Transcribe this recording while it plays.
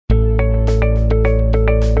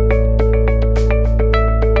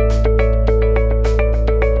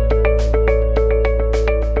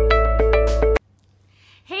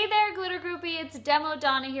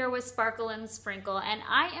with Sparkle and Sprinkle, and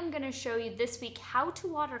I am going to show you this week how to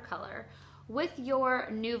watercolor with your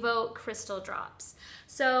Nuvo crystal drops.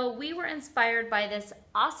 So we were inspired by this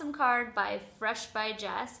awesome card by Fresh by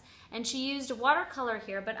Jess, and she used watercolor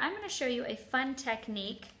here, but I'm going to show you a fun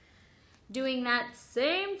technique doing that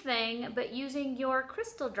same thing but using your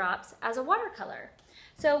crystal drops as a watercolor.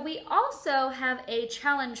 So we also have a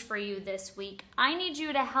challenge for you this week. I need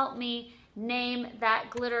you to help me name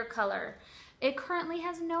that glitter color. It currently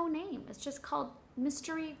has no name. It's just called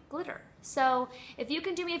Mystery Glitter. So if you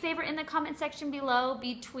can do me a favor in the comment section below,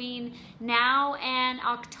 between now and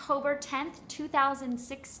October 10th,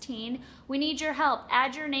 2016, we need your help.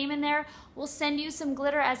 Add your name in there. We'll send you some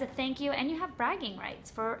glitter as a thank you, and you have bragging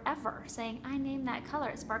rights forever saying, I named that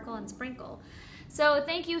color Sparkle and Sprinkle. So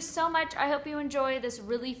thank you so much. I hope you enjoy this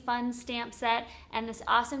really fun stamp set and this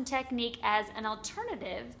awesome technique as an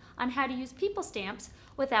alternative on how to use people stamps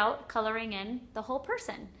without coloring in the whole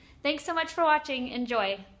person. Thanks so much for watching.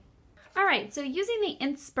 Enjoy. All right, so using the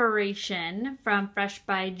inspiration from Fresh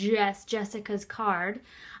by Jess, Jessica's card,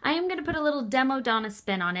 I am going to put a little demo Donna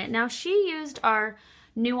spin on it. Now, she used our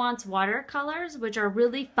Nuance watercolors, which are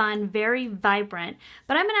really fun, very vibrant,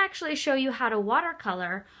 but I'm going to actually show you how to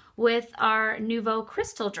watercolor with our Nuvo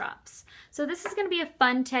crystal drops. So this is going to be a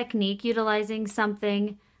fun technique utilizing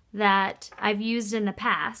something that I've used in the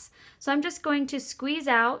past. So I'm just going to squeeze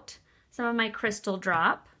out some of my crystal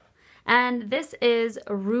drop, and this is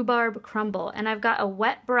Rhubarb Crumble, and I've got a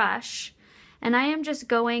wet brush, and I am just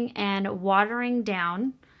going and watering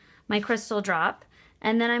down my crystal drop,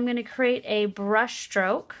 and then I'm going to create a brush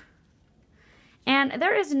stroke. And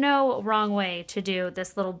there is no wrong way to do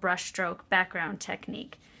this little brush stroke background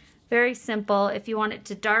technique. Very simple. If you want it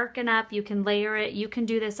to darken up, you can layer it. You can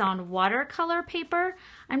do this on watercolor paper.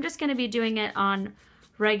 I'm just going to be doing it on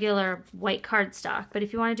regular white cardstock, but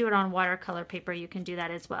if you want to do it on watercolor paper, you can do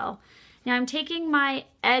that as well. Now I'm taking my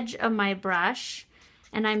edge of my brush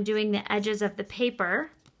and I'm doing the edges of the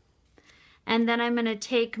paper, and then I'm going to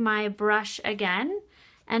take my brush again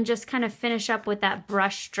and just kind of finish up with that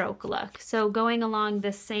brush stroke look. So going along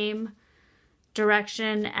the same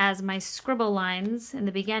direction as my scribble lines in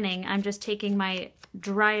the beginning, I'm just taking my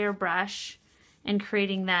drier brush and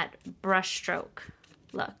creating that brush stroke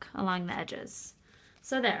look along the edges.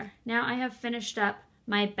 So there, now I have finished up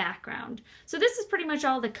my background. So this is pretty much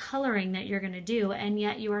all the coloring that you're going to do, and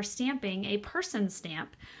yet you are stamping a person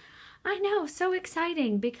stamp. I know, so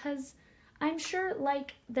exciting, because I'm sure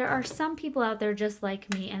like there are some people out there just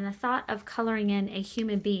like me, and the thought of coloring in a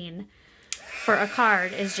human being for a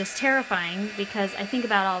card is just terrifying, because I think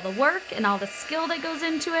about all the work and all the skill that goes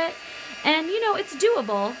into it, and you know, it's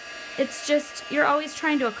doable. It's just you're always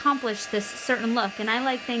trying to accomplish this certain look, and I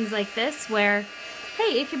like things like this where,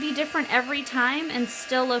 hey, it could be different every time and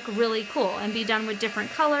still look really cool and be done with different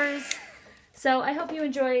colors. So I hope you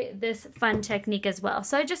enjoy this fun technique as well.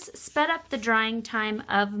 So I just sped up the drying time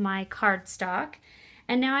of my cardstock,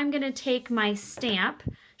 and now I'm going to take my stamp.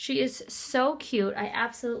 She is so cute. I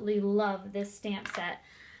absolutely love this stamp set.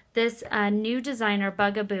 This new designer,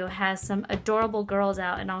 Bugaboo, has some adorable girls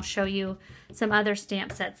out, and I'll show you some other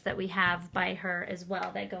stamp sets that we have by her as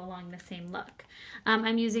well that go along the same look.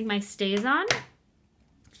 I'm using my Stazon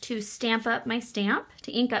to stamp up my stamp,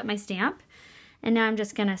 to ink up my stamp, and now I'm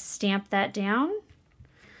just going to stamp that down.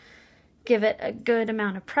 Give it a good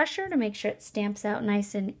amount of pressure to make sure it stamps out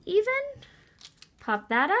nice and even. Pop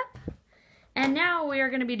that up. And now we are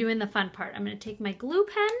going to be doing the fun part. I'm going to take my glue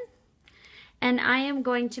pen, and I am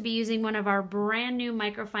going to be using one of our brand new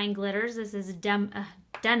microfine glitters. This is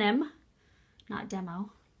Denim, not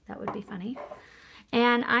Demo. That would be funny.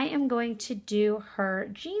 And I am going to do her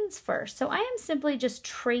jeans first. So I am simply just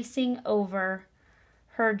tracing over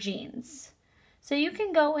her jeans. So you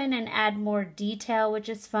can go in and add more detail, which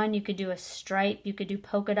is fun. You could do a stripe, you could do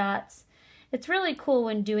polka dots. It's really cool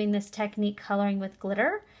when doing this technique coloring with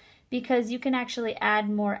glitter, because you can actually add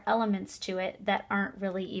more elements to it that aren't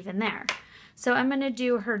really even there. So I'm going to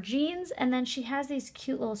do her jeans, and then she has these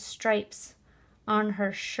cute little stripes on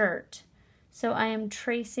her shirt. So I am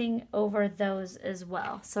tracing over those as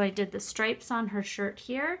well. So I did the stripes on her shirt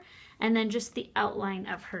here, and then just the outline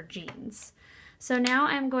of her jeans. So now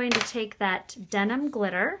I'm going to take that denim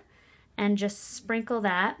glitter and just sprinkle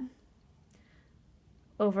that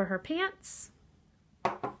over her pants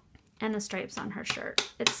and the stripes on her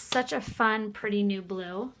shirt. It's such a fun, pretty new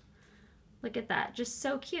blue. Look at that, just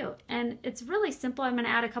so cute. And it's really simple. I'm going to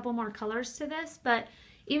add a couple more colors to this, but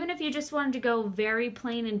even if you just wanted to go very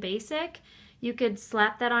plain and basic, you could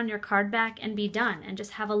slap that on your card back and be done and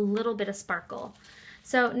just have a little bit of sparkle.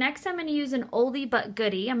 So next I'm going to use an oldie but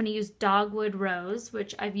goodie. I'm going to use Dogwood Rose,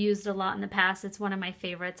 which I've used a lot in the past. It's one of my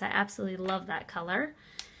favorites. I absolutely love that color.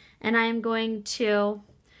 And I am going to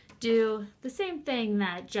do the same thing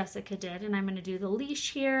that Jessica did, and I'm going to do the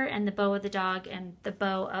leash here and the bow of the dog and the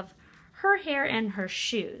bow of her hair and her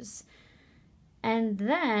shoes. And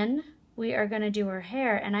then we are going to do her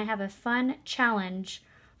hair, and I have a fun challenge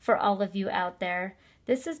for all of you out there.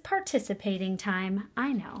 This is participating time.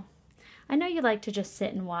 I know you like to just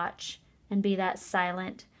sit and watch and be that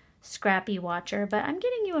silent, scrappy watcher, but I'm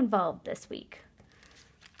getting you involved this week.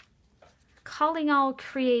 Calling all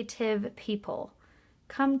creative people,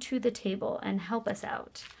 come to the table and help us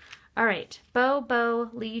out. All right, bow,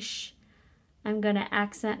 leash. I'm going to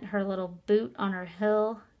accent her little boot on her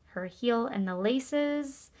heel, and the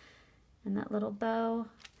laces, and that little bow.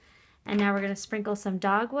 And now we're going to sprinkle some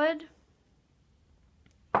dogwood.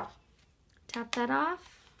 Tap that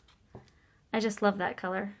off. I just love that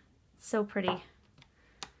color. It's so pretty.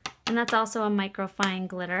 And that's also a microfine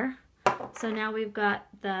glitter. So now we've got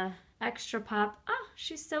the extra pop. Oh,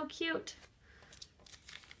 she's so cute.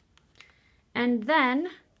 And then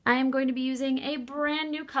I am going to be using a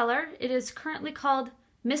brand new color. It is currently called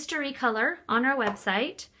Mystery Color on our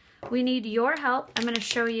website. We need your help. I'm going to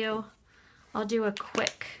show you. I'll do a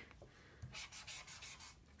quick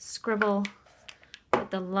scribble with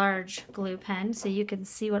the large glue pen so you can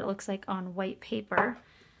see what it looks like on white paper.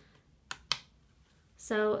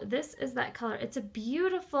 So this is that color. It's a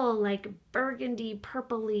beautiful, like, burgundy,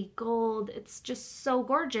 purpley gold. It's just so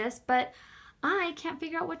gorgeous, but I can't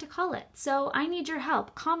figure out what to call it. So I need your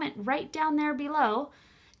help. Comment right down there below.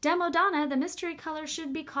 Demo Donna, the mystery color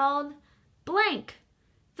should be called blank.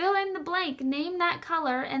 Fill in the blank, name that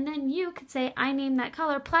color, and then you could say, I name that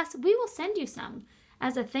color. Plus, we will send you some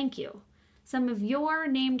as a thank you. Some of your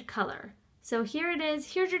named color. So here it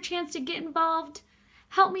is. Here's your chance to get involved.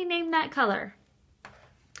 Help me name that color.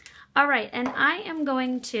 All right, and I am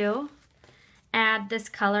going to add this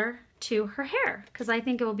color to her hair because I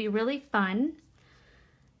think it will be really fun.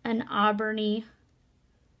 An auburny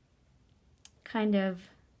kind of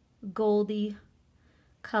goldy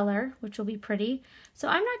color, which will be pretty. So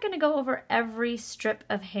I'm not going to go over every strip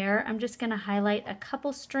of hair. I'm just going to highlight a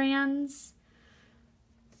couple strands.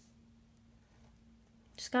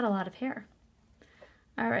 Just got a lot of hair.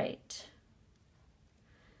 All right.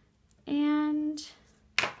 And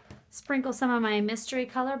sprinkle some of my mystery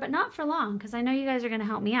color, but not for long because I know you guys are going to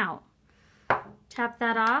help me out. Tap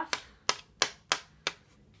that off.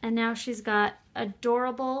 And now she's got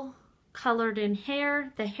adorable colored in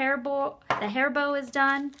hair. The hair bow is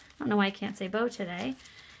done. I don't know why I can't say bow today.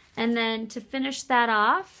 And then to finish that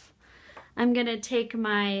off, I'm going to take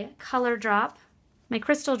my color drop, my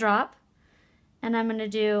crystal drop, and I'm going to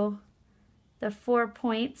do the 4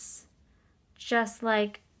 points just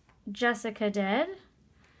like Jessica did.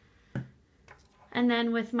 And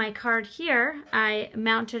then with my card here, I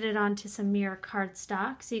mounted it onto some mirror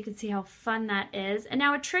cardstock so you can see how fun that is. And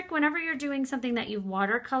now a trick, whenever you're doing something that you've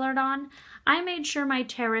watercolored on, I made sure my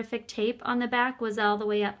Terrific tape on the back was all the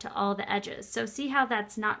way up to all the edges. So see how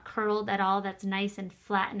that's not curled at all, that's nice and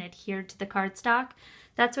flat and adhered to the cardstock?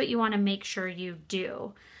 That's what you want to make sure you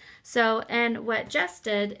do. So, and what Jess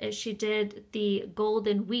did is she did the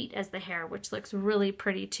golden wheat as the hair, which looks really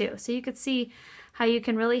pretty too. So you could see how you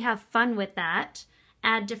can really have fun with that,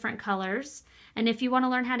 add different colors. And if you want to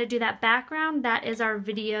learn how to do that background, that is our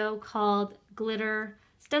video called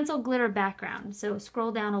Stencil Glitter Background. So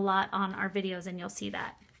scroll down a lot on our videos and you'll see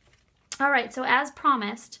that. All right, so as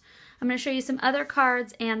promised, I'm going to show you some other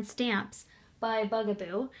cards and stamps by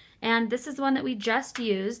Bugaboo. And this is the one that we just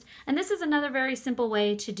used. And this is another very simple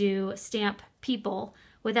way to do stamp people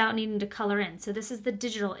without needing to color in. So this is the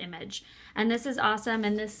digital image. And this is awesome.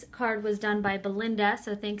 And this card was done by Belinda.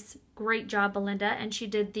 So thanks, great job, Belinda. And she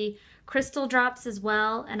did the crystal drops as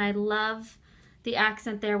well. And I love the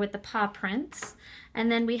accent there with the paw prints.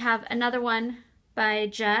 And then we have another one by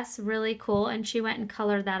Jess, really cool. And she went and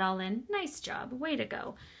colored that all in. Nice job, way to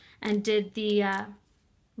go. And did the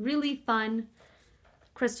really fun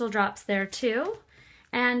crystal drops there too.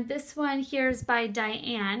 And this one here is by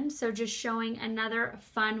Diane, so just showing another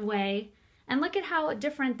fun way. And look at how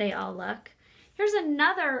different they all look. Here's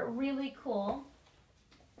another really cool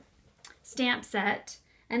stamp set,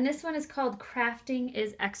 and this one is called Crafting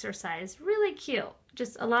is Exercise. Really cute,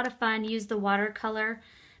 just a lot of fun. Use the watercolor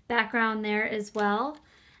background there as well.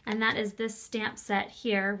 And that is this stamp set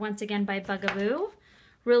here, once again by Bugaboo.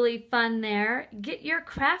 Really fun there. Get Your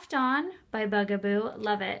Craft On by Bugaboo.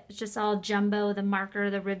 Love it. It's just all jumbo, the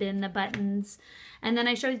marker, the ribbon, the buttons. And then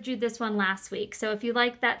I showed you this one last week. So if you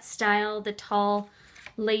like that style, the tall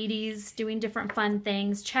ladies doing different fun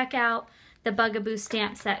things, check out the Bugaboo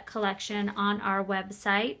stamp set collection on our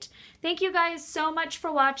website. Thank you guys so much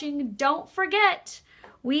for watching. Don't forget,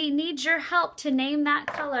 we need your help to name that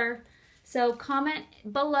color. So comment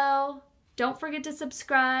below. Don't forget to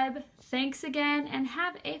subscribe. Thanks again and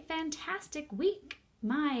have a fantastic week,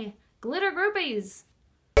 my glitter groupies.